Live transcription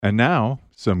And now,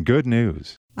 some good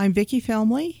news. I'm Vicki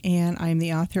Felmley, and I'm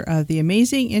the author of The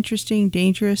Amazing, Interesting,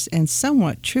 Dangerous, and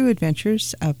Somewhat True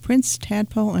Adventures of Prince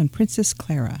Tadpole and Princess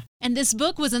Clara. And this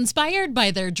book was inspired by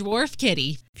their dwarf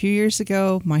kitty. A few years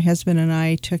ago, my husband and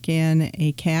I took in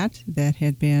a cat that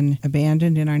had been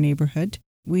abandoned in our neighborhood.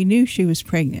 We knew she was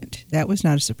pregnant. That was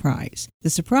not a surprise. The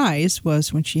surprise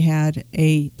was when she had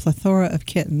a plethora of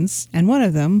kittens, and one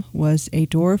of them was a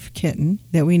dwarf kitten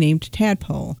that we named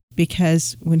Tadpole,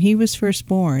 because when he was first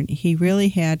born, he really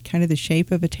had kind of the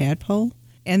shape of a tadpole,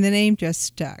 and the name just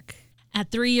stuck. At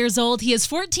 3 years old, he is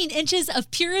 14 inches of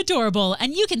pure adorable,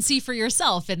 and you can see for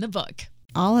yourself in the book.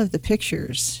 All of the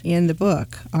pictures in the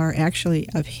book are actually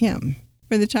of him.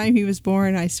 From the time he was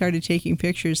born, I started taking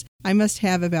pictures. I must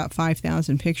have about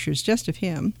 5,000 pictures just of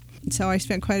him. And so I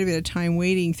spent quite a bit of time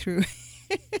wading through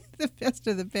the best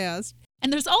of the best.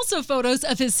 And there's also photos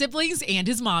of his siblings and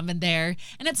his mom in there.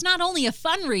 And it's not only a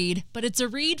fun read, but it's a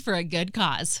read for a good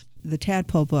cause. The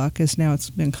Tadpole book, as now it's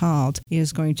been called,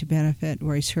 is going to benefit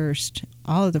Royce Hurst.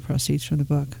 All of the proceeds from the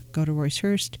book go to Royce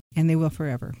Hurst, and they will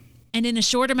forever. And in a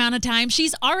short amount of time,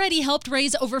 she's already helped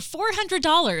raise over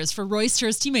 $400 for Royce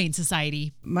Hurst Humane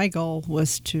Society. My goal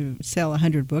was to sell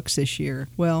 100 books this year.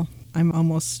 Well, I'm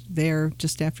almost there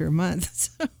just after a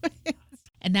month.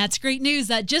 And that's great news.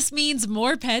 That just means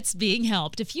more pets being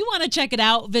helped. If you want to check it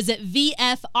out, visit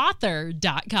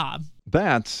vfauthor.com.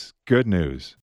 That's good news.